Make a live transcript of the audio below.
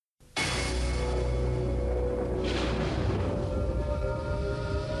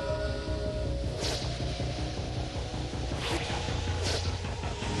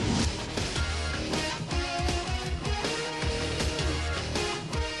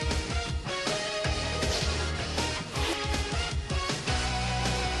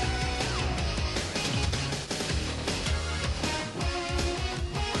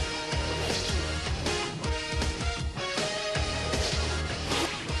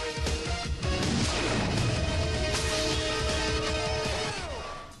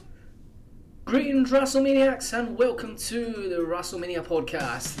Greetings, WrestleManiacs, and welcome to the WrestleMania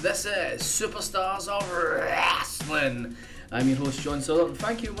podcast. This is Superstars of Wrestling. I'm your host, John Sutherland.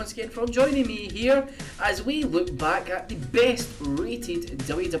 Thank you once again for joining me here as we look back at the best rated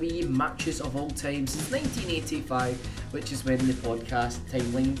WWE matches of all time since 1985, which is when the podcast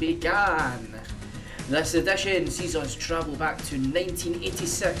timeline began. This edition sees us travel back to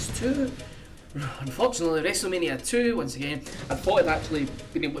 1986 to, unfortunately, WrestleMania 2 once again. I thought I'd actually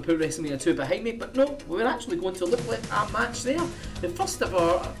been able to put WrestleMania 2 behind me, but no, we're actually going to look at a match there. The first of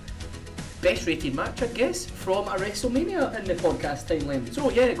our best rated match, I guess, from a WrestleMania in the podcast timeline. So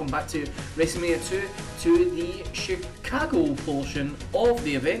yeah, going back to WrestleMania 2 to the Chicago portion of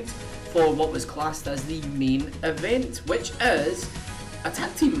the event for what was classed as the main event, which is a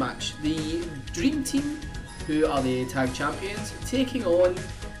tag team match. The Dream Team, who are the tag champions, taking on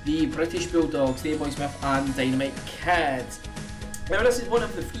the British Bulldogs, Davey Boy Smith and Dynamite Kid. Now this is one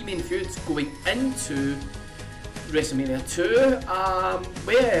of the three main feuds going into WrestleMania 2,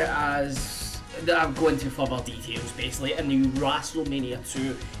 whereas I'm going into further details basically in the WrestleMania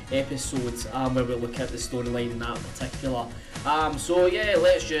 2 episodes where we look at the storyline in that particular. So yeah,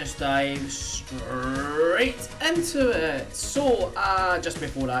 let's just dive straight into it. So just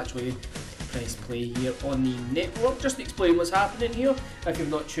before actually press play here on the network, just to explain what's happening here if you've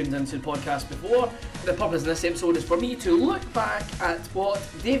not tuned into the podcast before. The purpose of this episode is for me to look back at what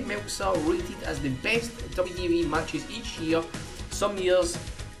Dave Meltzer rated as the best WWE matches each year. Some years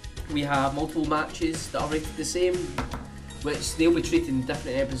we have multiple matches that are rated the same, which they'll be treated in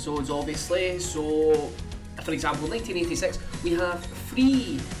different episodes obviously. So for example, 1986 we have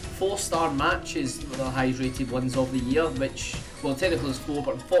 3 4-star matches, the highest rated ones of the year, which, well, technically it's 4,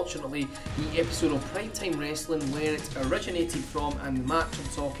 but unfortunately the episode of Primetime Wrestling where it originated from and the match I'm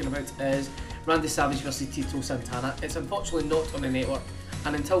talking about is Randy Savage vs Tito Santana. It's unfortunately not on the network,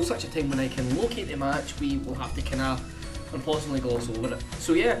 and until such a time when I can locate the match, we will have to kind of unfortunately gloss over it.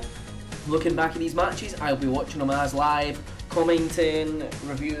 So yeah, looking back at these matches, I'll be watching them as live, commenting,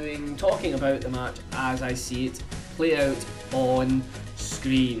 reviewing, talking about the match as I see it play out on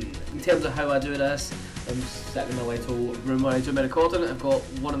screen. In terms of how I do this, I'm sitting in my little room where I do my recording. I've got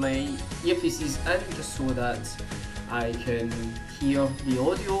one of my earpieces in just so that I can hear the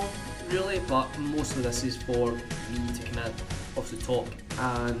audio really, but most of this is for me to kind of obviously talk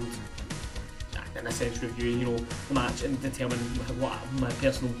and in a sense review, the match and determine what my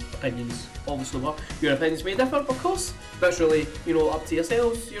personal opinions obviously were. Your opinions may differ, of course, but it's really, up to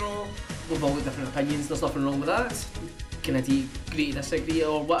yourselves. We've all got different opinions, there's nothing wrong with that. Can I agree to disagree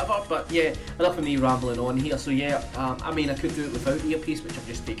or whatever, but yeah, enough of me rambling on here. So yeah, I could do it without the earpiece, which I've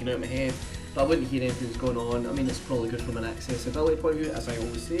just taken out of my head, but I wouldn't hear anything that's going on. It's probably good from an accessibility point of view, as I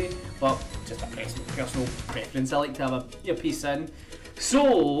always say, but just a personal preference. I like to have a earpiece in.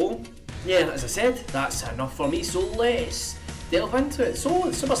 So yeah, as I said, that's enough for me, so let's delve into it. So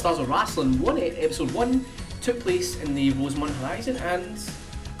Superstars of Wrestling episode 1 took place in the Rosemont Horizon, and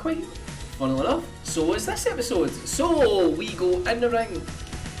quite funnily enough, so is this episode. So we go in the ring,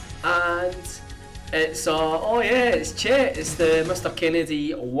 and it's it's Chet, it's the Mr.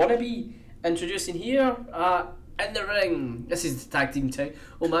 Kennedy wannabe introducing here in the ring. This is the tag team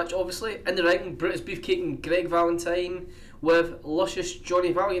title match, obviously. In the ring, Brutus Beefcake and Greg Valentine with luscious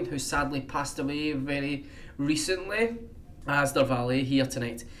Johnny Valiant, who sadly passed away very recently, as their valet here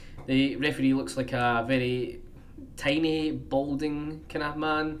tonight. The referee looks like a very tiny, balding kind of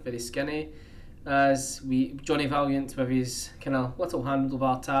man, very skinny, as Johnny Valiant with his kind of little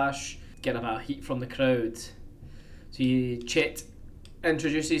handlebar tash, getting a bit of heat from the crowd. So Chet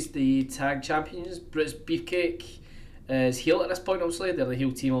introduces the tag champions. Brutus Beefcake is heel at this point, obviously. They're the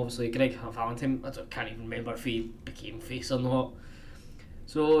heel team, obviously. Greg Valentine, I can't even remember if he became face or not.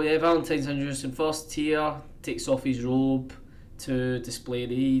 So yeah, Valentine's introducing first here, takes off his robe to display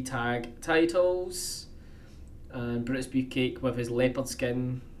the tag titles, and Brutus Beefcake with his leopard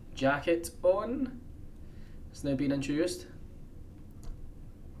skin jacket on has now been introduced.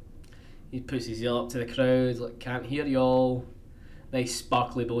 He puts his ear up to the crowd, like, can't hear y'all. Nice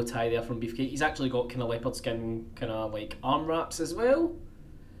sparkly bow tie there from Beefcake. He's actually got kind of leopard skin kind of like arm wraps as well,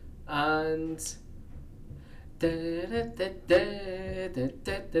 and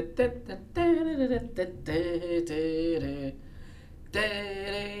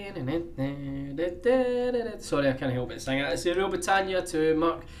sorry, I can't help but sing it. It's the Real Britannia to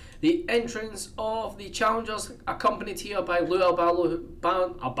mark the entrance of the challengers, accompanied here by Lou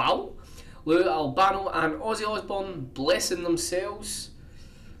Albano and Ozzy Osbourne blessing themselves.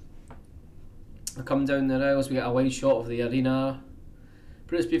 I come down the aisles, we get a wide shot of the arena.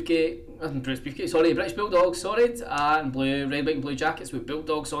 British Bulldogs, and blue, red, white and blue jackets with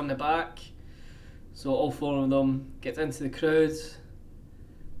Bulldogs on the back. So all four of them get into the crowd.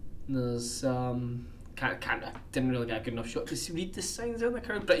 There's didn't really get a good enough shot to read the signs in the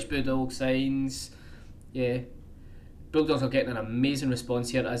crowd. British Bulldog signs, yeah. Bulldogs are getting an amazing response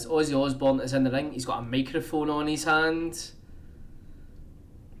here as Ozzy Osbourne is in the ring. He's got a microphone on his hand.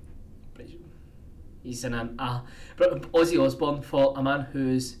 He's in Ozzy Osbourne, for a man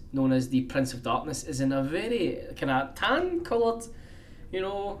who's known as the Prince of Darkness, is in a very kind of tan coloured,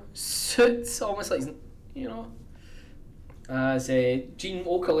 suit, almost like, as Gene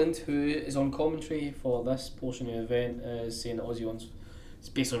Okerlund, who is on commentary for this portion of the event, is saying that Ozzy Osbourne's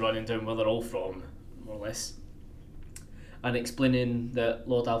basically running down where they're all from, more or less, and explaining that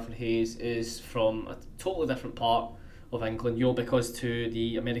Lord Alfred Hayes is from a totally different part of England, because to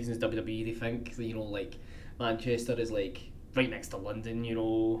the Americans WWE they think that, like Manchester is like right next to London,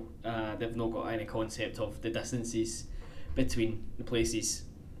 they've not got any concept of the distances between the places.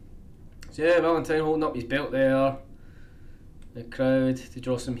 So yeah, Valentine holding up his belt there, the crowd to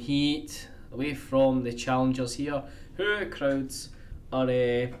draw some heat away from the challengers here, who crowds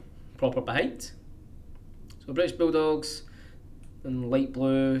are proper behind. So British Bulldogs in light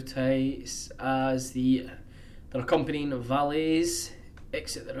blue tights as their accompanying valets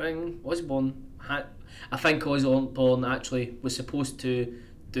exit the ring. I think Osborne actually was supposed to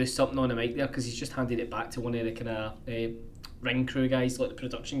do something on the mic there because he's just handed it back to one of the kind of ring crew guys, like the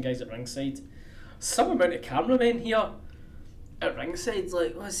production guys at ringside. Some amount of cameramen here at ringside,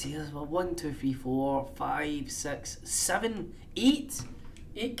 like, let's see, there's 1, 2, 3, 4, 5, 6, 7, 8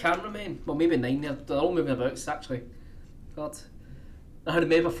 cameramen. Well, maybe 9, they're all moving about actually. God. I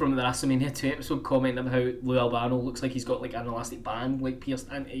remember from the WrestleMania 2 episode commenting about how Lou Albano looks like he's got like an elastic band like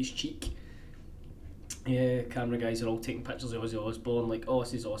pierced into his cheek. Yeah, camera guys are all taking pictures of Ozzy Osbourne like, oh,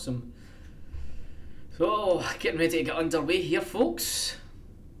 this is awesome. So, getting ready to get underway here, folks.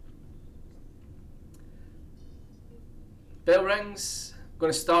 Bell rings.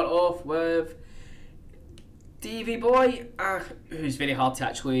 Going to start off with Davey Boy, who's very hard to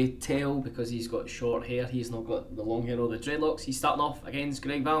actually tell because he's got short hair. He's not got the long hair or the dreadlocks. He's starting off against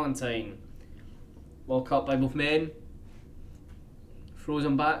Greg Valentine. Walk up by both men.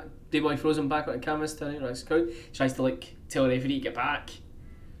 Frozen back. Davey Boy frozen back on the canvas, turning around the crowd. Tries to tell the referee to get back.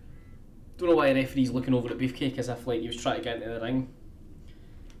 Don't know why the referee's looking over at Beefcake as if he was trying to get into the ring.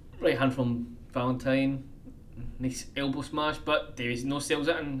 Right hand from Valentine. Nice elbow smash, but Davey no sells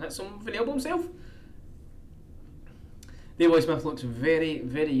it and hits him for the elbow himself. Davey Boy Smith looks very,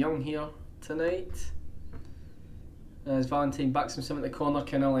 very young here tonight. As Valentine backs himself in the corner,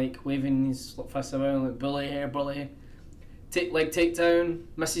 kind of waving his fists around, like bully here, bully. Leg takedown,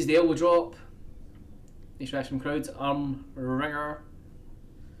 misses the elbow drop. Nice reaction from crowd, arm ringer.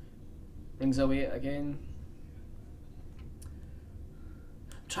 Rings away again.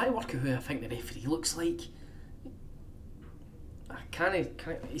 Try to work out who I think the referee looks like.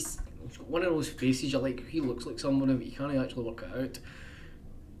 He's got one of those faces you're like, he looks like someone, but you can't actually work it out.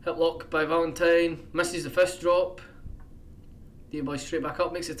 Hip lock by Valentine, misses the fist drop. Davey Boy straight back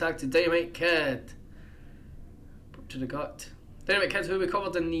up, makes the tag to Dynamite Kid. Up to the gut. Dynamite Kid, who we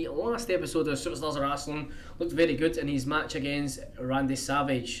covered in the last episode of Superstars of Wrestling, looked very good in his match against Randy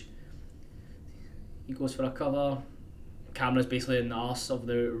Savage. He goes for a cover. Camera's basically in the arse of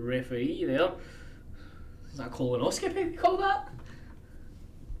the referee there. Is that colonoscopy? You call that?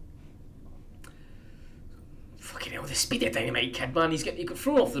 Fucking hell, the speed of Dynamite Kid, man. He got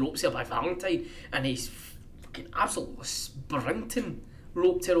thrown off the ropes here by Valentine and he's fucking absolutely sprinting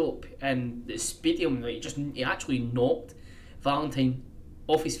rope to rope in the stadium. He actually knocked Valentine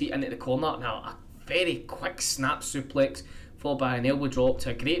off his feet into the corner. Now, a very quick snap suplex followed by an elbow drop to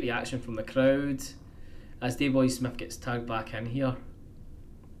a great reaction from the crowd as Davey Boy Smith gets tagged back in here.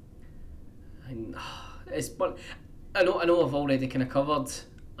 And I know I've already kind of covered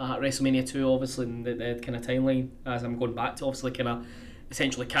WrestleMania 2 obviously in the kind of timeline as I'm going back to obviously kind of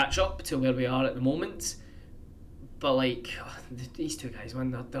essentially catch up to where we are at the moment, but these two guys,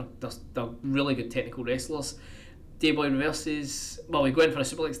 man, they're really good technical wrestlers. Davey Boy reverses, we go in for a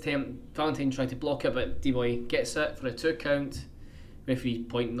suplex attempt. Valentine trying to block it, but Davey Boy gets it for a 2 count. Referee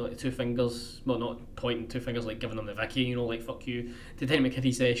pointing the 2 fingers, not pointing 2 fingers like giving them the Vicky, fuck you. The Dynamite Kid,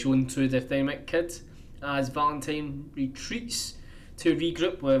 he's shown to the Dynamite Kid as Valentine retreats to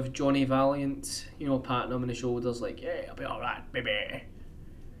regroup with Johnny Valiant, patting him on the shoulders like, yeah, I'll be alright, baby.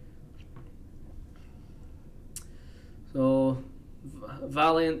 So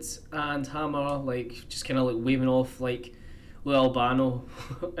Valiant and Hammer just kind of waving off Lou Albano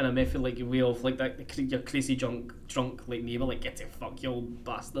in a method way off that your crazy drunk neighbour, get the fuck, you old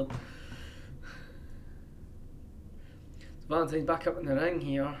bastard. So Valentine's back up in the ring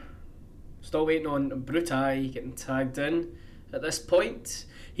here. Still waiting on Brutai getting tagged in at this point.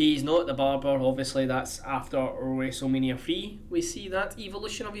 He's not the barber, obviously that's after WrestleMania 3 we see that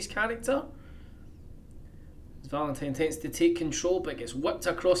evolution of his character. Valentine tends to take control but gets whipped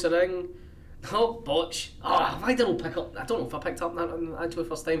across the ring. Oh, botch. I don't know if I picked up that actually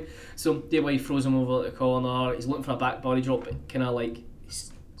first time. So Davey throws him over at the corner. He's looking for a back body drop, but kind of like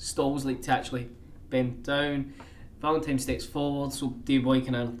stalls like to actually bend down. Valentine steps forward, so Davey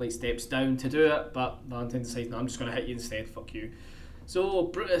kind of like steps down to do it, but Valentine decides, no, I'm just going to hit you instead, fuck you. So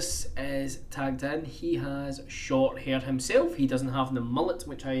Brutus is tagged in. He has short hair himself. He doesn't have the mullet,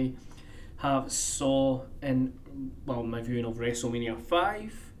 which I have saw in my viewing of WrestleMania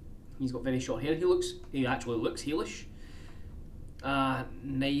 5. He's got very short hair. He actually looks heelish.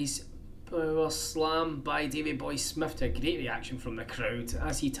 Nice power slam by Davey Boy Smith to a great reaction from the crowd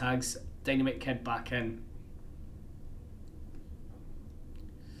as he tags Dynamite Kid back in.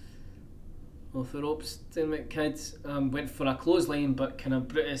 Off the ropes, Dynamite Kid went for a clothesline, but kind of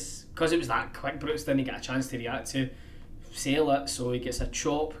Brutus, because it was that quick, Brutus didn't get a chance to react to sell it, so he gets a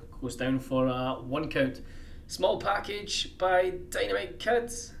chop, goes down for a 1 count. Small package by Dynamite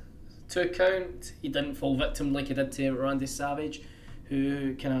Kid. 2 count. He didn't fall victim like he did to Randy Savage,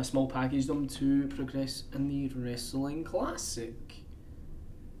 who kind of small packaged him to progress in the Wrestling Classic.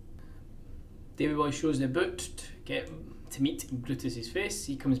 Davey Boy shows the boot to get to meet Brutus's face.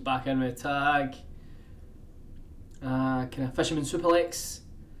 He comes back in with a tag. Kind of fisherman suplex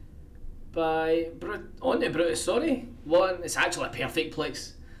by onto Brutus. Sorry, one. It's actually a perfect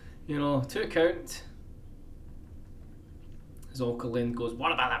plex. 2 count. As Auckland goes,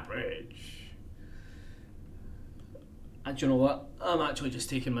 what about that bridge? And do you know what? I'm actually just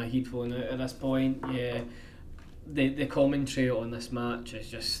taking my headphone out at this point. Yeah, the commentary on this match is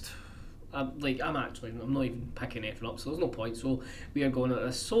just, I'm not even picking anything up, so there's no point. So we are going at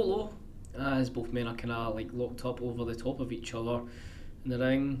a solo, as both men are kind of like locked up over the top of each other in the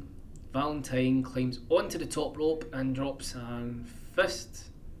ring. Valentine climbs onto the top rope and drops a fist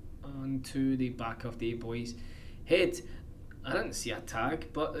onto the back of the boy's head. I didn't see a tag,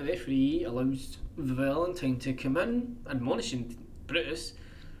 but the referee allows Valentine to come in, admonishing Brutus.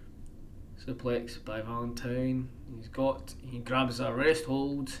 Suplex by Valentine. He grabs a rest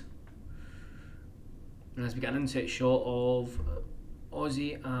hold. And as we get an inset shot of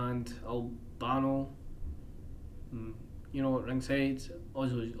Ozzy and Albano, at ringside,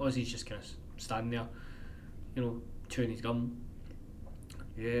 Ozzy's just kind of standing there, chewing his gum.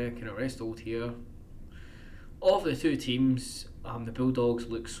 Yeah, kind of rest hold here. Of the two teams, the Bulldogs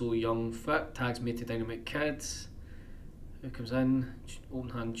look so young, fit. Tags made to Dynamite Kid, who comes in, open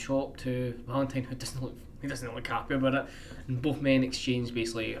hand chop to Valentine, who doesn't look happy about it. And both men exchange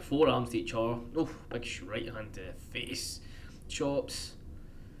basically forearms to each other. Oh, big right hand to the face. Chops.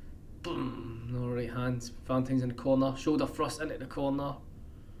 Boom. No right hands. Valentine's in the corner. Shoulder thrust into the corner.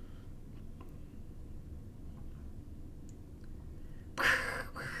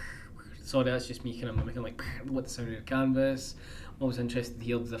 Sorry, that's just me kind of mimicking what the sound of the canvas. I'm always interested to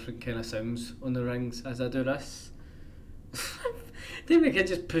hear the different kind of sounds on the rings as I do this. David Kid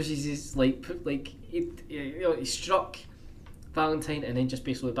just pushes his he struck Valentine and then just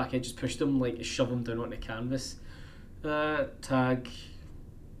basically back end just pushed him, shoved him down onto the canvas. Tag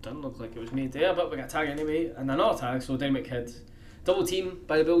didn't look like it was made there, but we got a tag anyway, and another tag. So Dynamite Kid double team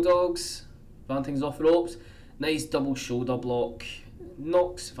by the Bulldogs. Valentine's off the ropes. Nice double shoulder block.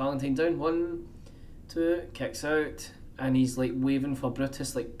 Knocks Valentine down. 1, 2, kicks out, and he's waving for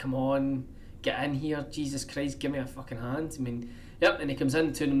Brutus, come on, get in here, Jesus Christ, give me a fucking hand. Yep, and he comes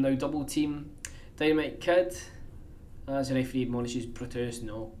in to them now, double team Dynamite Kid. As the referee admonishes Brutus,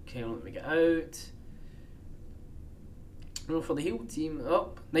 no, okay, let me get out. For the heel team,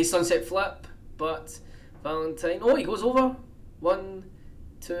 up, nice sunset flip, but Valentine, he goes over. 1,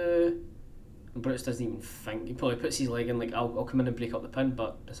 2. And Brutus doesn't even think. He probably puts his leg in I'll come in and break up the pin,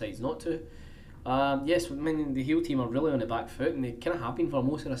 but decides not to. Yes, the heel team are really on the back foot, and they kind of have been for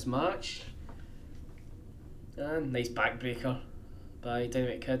most of this match. And nice backbreaker by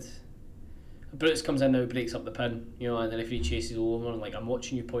Dynamite Kid. Brutus comes in now, breaks up the pin, and the referee chases over and I'm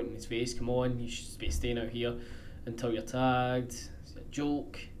watching you, pointing his face. Come on, you should be staying out here until you're tagged. It's a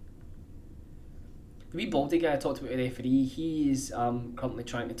joke. The wee baldy guy I talked about, the referee, he is currently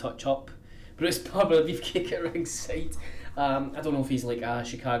trying to touch up Bruce Barber, beefcake at ringside. I don't know if he's a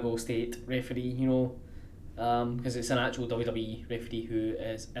Chicago State referee, because it's an actual WWE referee who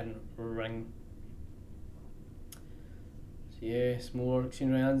is in ring. So yes, more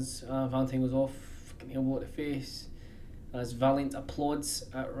exchange hands. Valentine goes off, fucking elbow at the face. As Valiant applauds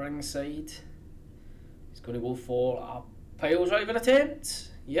at ringside. He's going to go for a pile driver attempt.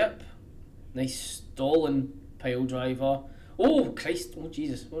 Yep. Nice stolen pile driver. Oh Christ! Oh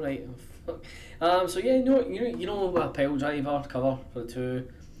Jesus! All right. So yeah, a pile driver cover for the two.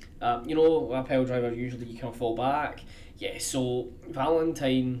 A pile driver usually you can fall back. Yeah. So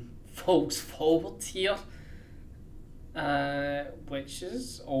Valentine falls forward here, which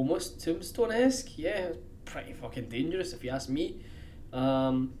is almost Tombstone-esque. Yeah, pretty fucking dangerous if you ask me.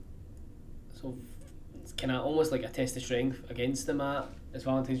 So it's kind of almost like a test of strength against the mat as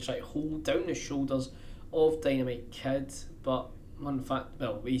Valentine's trying to hold down the shoulders of Dynamite Kid, but in fact,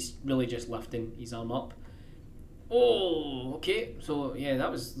 well, he's really just lifting his arm up. Oh, okay. So yeah, that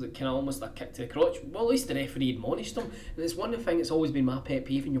was kind of almost a kick to the crotch. Well, at least the referee admonished him. And it's one thing that's always been my pet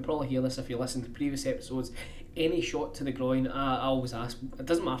peeve, and you'll probably hear this if you listen to previous episodes. Any shot to the groin, I always ask. It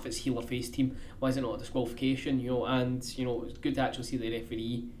doesn't matter if it's heel or face team. Why is it not a disqualification? And it's good to actually see the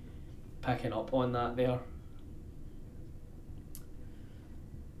referee picking up on that there.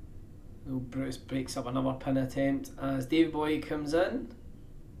 Brutus breaks up another pin attempt as Davey Boy comes in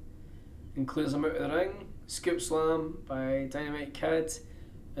and clears him out of the ring. Scoop slam by Dynamite Kid.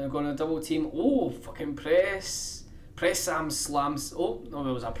 And we're going to double team. Oh, fucking press. Press Sam slams. Oh, no,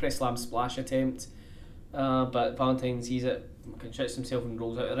 it was a press slam splash attempt. But Valentine sees it, contrits himself and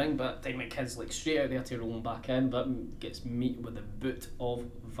rolls out of the ring. But Dynamite Kid's like straight out there to roll him back in. But gets meat with the boot of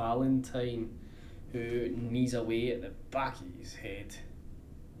Valentine, who knees away at the back of his head.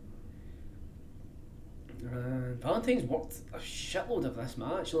 Valentine's worked a shitload of this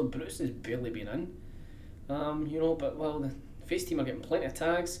match. Brutus has barely been in. But the face team are getting plenty of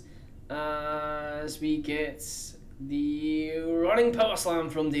tags as we get the running power slam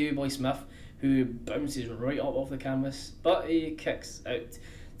from Davey Boy Smith, who bounces right up off the canvas, but he kicks out.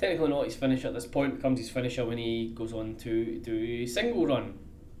 Technically not his finisher at this point, becomes his finisher when he goes on to do a single run.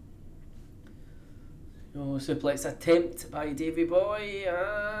 Suplex attempt by Davey Boy,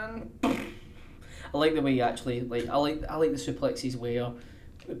 and I like the way he actually I like the suplexes where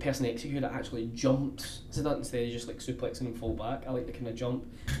the person executing it actually jumps instead of just like suplexing and fall back. I like the kind of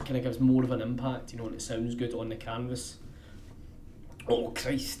jump. It kind of gives more of an impact, and it sounds good on the canvas. Oh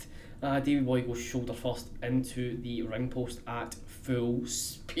Christ! Davey Boy goes shoulder first into the ring post at full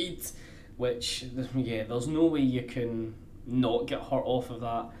speed, which there's no way you can not get hurt off of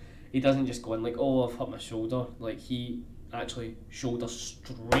that. He doesn't just go in like, oh, I've hurt my shoulder. Like, he actually shoulder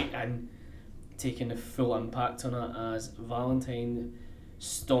straight in, taking the full impact on it as Valentine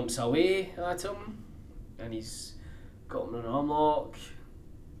stomps away at him, and he's got him in an arm lock.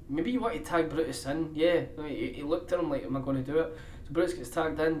 Maybe you want to tag Brutus in. Yeah, he looked at him like, am I going to do it? So Brutus gets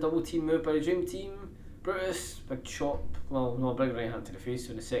tagged in, double team move by the Dream Team. Brutus, big chop, big right hand to the face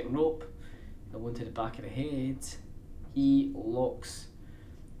on the second rope, and one to the back of the head. He locks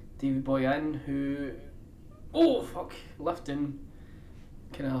Davey Boy in, who, lifting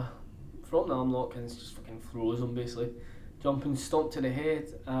kind of from the arm lock and just fucking throws him basically. Jumping stomp to the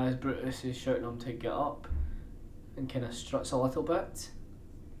head as Brutus is shouting him to get up and kind of struts a little bit.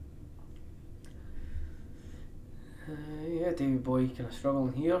 Davey Boy kind of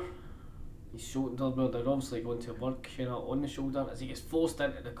struggling here. His shoulder, they're obviously going to work on the shoulder as he gets forced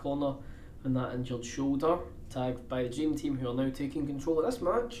into the corner on that injured shoulder. Tagged by the Dream Team, who are now taking control of this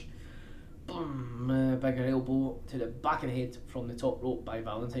match. Boom! Bigger elbow to the back of the head from the top rope by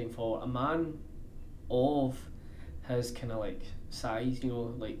Valentine for a man of his kind of like size,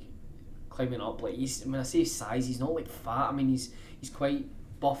 climbing up. Like, when I say size, he's not like fat. I mean, he's quite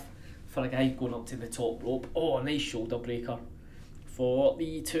buff for a guy going up to the top rope. Oh, a nice shoulder breaker for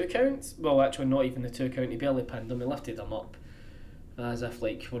the 2 count. Well, actually, not even the 2 count. He barely pinned him. He lifted him up as if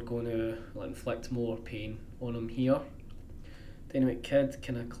we're going to inflict more pain on him here. Dynamite Kid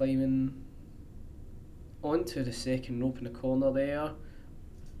kind of climbing onto the second rope in the corner there.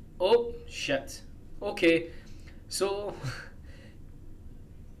 Oh shit. Okay. So,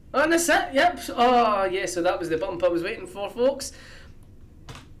 and that's it, yep. Oh, yeah, so that was the bump I was waiting for, folks.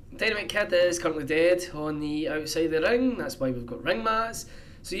 Dynamite Kid is currently dead on the outside of the ring. That's why we've got ring mats.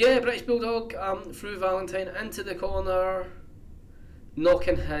 So, yeah, British Bulldog threw Valentine into the corner,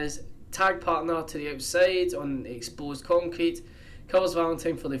 knocking his tag partner to the outside on the exposed concrete. Covers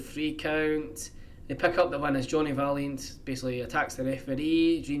Valentine for the 3 count. They pick up the win as Johnny Valiant basically attacks the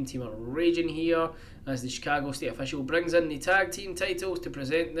referee. Dream Team are raging here as the Chicago State official brings in the tag team titles to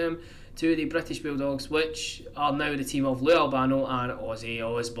present them to the British Bulldogs, which are now the team of Lou Albano and Ozzy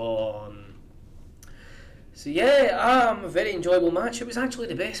Osbourne. So yeah, a very enjoyable match. It was actually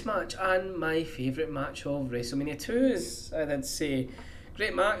the best match and my favourite match of WrestleMania 2, as I did say.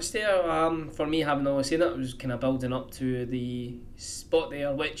 Great match there. For me, having always seen it, was kind of building up to the spot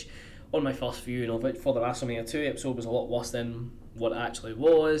there, which on my first viewing of it for the WrestleMania 2 episode was a lot worse than what it actually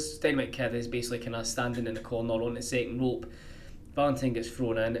was. Dynamite Kid is basically kind of standing in the corner on the second rope. Valentine gets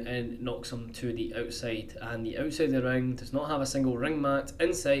thrown in and knocks him to the outside, and the outside of the ring does not have a single ring mat.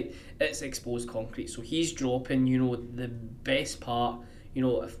 Inside, it's exposed concrete, so he's dropping, the best part,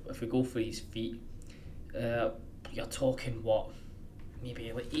 if we go for his feet, you're talking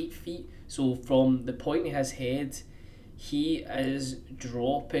maybe like 8 feet. So from the point of his head, he is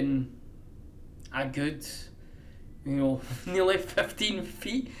dropping a good, nearly 15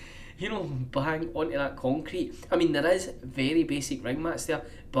 feet, bang onto that concrete. I mean, there is very basic ring mats there,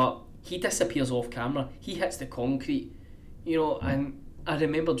 but he disappears off camera. He hits the concrete, and I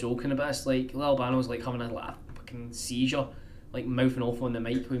remember joking about this, like, Lil Albano's like having a fucking seizure, like mouthing off on the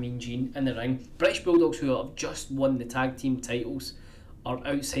mic with Mean Gene in the ring. British Bulldogs, who have just won the tag team titles, are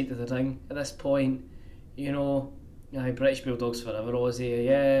outside of the ring at this point. British Bulldogs forever, Aussie.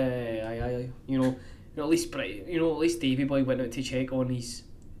 At least Davey Boy went out to check on his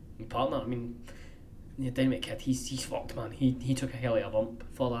partner. I mean, Dynamite Kid, he's fucked, man. He took a hell of a bump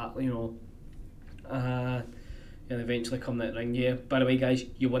for that, and eventually come that ring. Yeah, by the way, guys,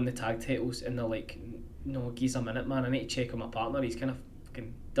 you won the tag titles, and they're like, geez, a minute, man, I need to check on my partner. He's kind of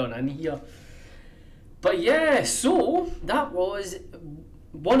fucking done in here. But yeah, so that was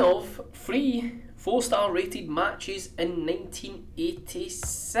one of 3 4-star rated matches in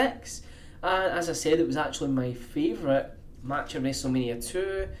 1986. And as I said, it was actually my favourite match of WrestleMania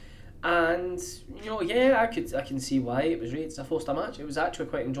 2. And, I can see why it was rated as a 4-star match. It was actually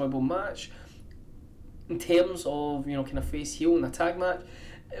quite an enjoyable match. In terms of, kind of face heel in a tag match,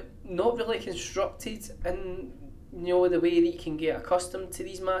 not really constructed in, the way that you can get accustomed to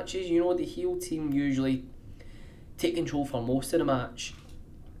these matches. The heel team usually take control for most of the match.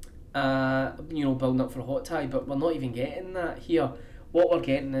 Building up for a hot tag, but we're not even getting that here. What we're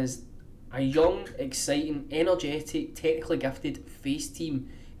getting is a young, exciting, energetic, technically gifted face team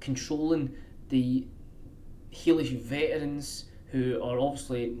controlling the heelish veterans who are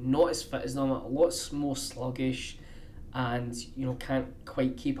obviously not as fit as them, a lot more sluggish, and can't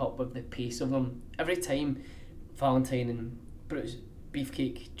quite keep up with the pace of them. Every time Valentine and Brutus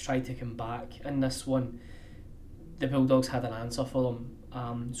Beefcake tried to come back in this one, the Bulldogs had an answer for them.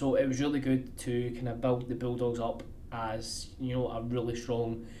 So it was really good to kind of build the Bulldogs up as a really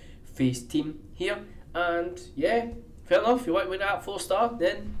strong face team here. And yeah, fair enough. If you want to win that 4-star,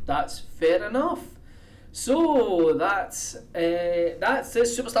 then that's fair enough. So that's the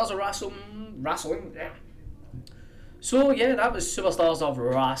Superstars of Wrestling. Yeah. So yeah, that was Superstars of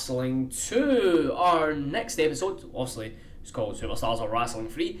Wrestling 2. Our next episode, obviously, is called Superstars of Wrestling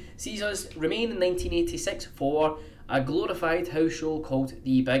 3. Sees us remain in 1986 for a glorified house show called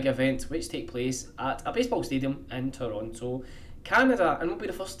The Big Event, which takes place at a baseball stadium in Toronto, Canada, and will be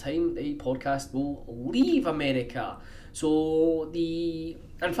the first time the podcast will leave America. So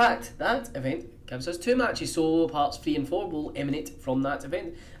in fact, that event gives us 2 matches, so parts 3 and 4 will emanate from that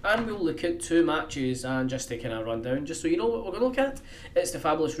event, and we'll look at 2 matches. And just to kind of run down, just so you know what we're going to look at, it's the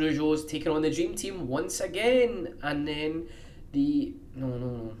Fabulous Rougeaus taking on the Dream Team once again, and then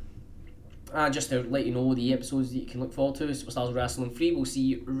just to let you know the episodes that you can look forward to, Superstars of Wrestling 3, we'll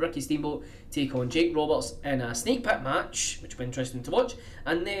see Ricky Steamboat take on Jake Roberts in a snake pit match, which will be interesting to watch.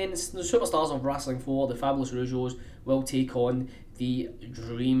 And then the Superstars of Wrestling 4, the Fabulous Rougeaus, will take on the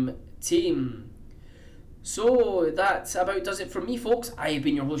Dream Team. So that about does it for me, folks. I have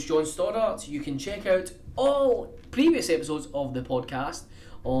been your host, John Stoddart. You can check out all previous episodes of the podcast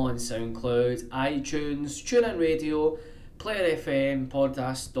on SoundCloud, iTunes, TuneIn Radio, Player FM,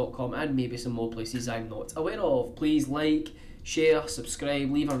 podcast.com, and maybe some more places I'm not aware of. Please like, share,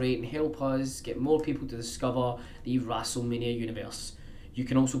 subscribe, leave a rating, help us get more people to discover the WrestleMania universe. You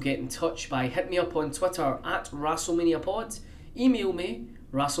can also get in touch by hitting me up on Twitter at WrestleManiaPod, email me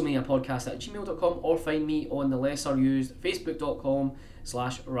WrestleManiaPodcast@gmail.com, or find me on the lesser used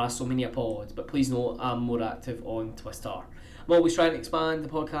Facebook.com/WrestleManiaPod. But please know I'm more active on Twitter. I'm always trying to expand the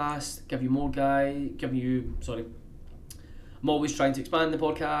podcast, I'm always trying to expand the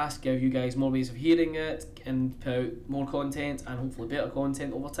podcast, give you guys more ways of hearing it, and put out more content, and hopefully better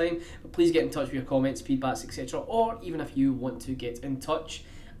content over time. But please get in touch with your comments, feedbacks, etc. Or even if you want to get in touch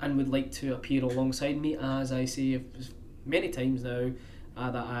and would like to appear alongside me, as I say many times now,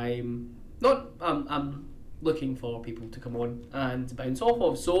 that I'm looking for people to come on and bounce off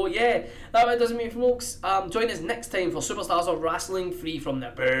of. So yeah, that does it, me folks. Join us next time for Superstars of Wrestling 3 from the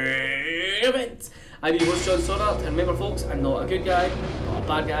Big Event. I'm your host, John Stoddart, and remember folks, I'm not a good guy, not a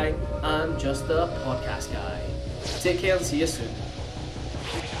bad guy, I'm just a podcast guy. Take care and see you soon.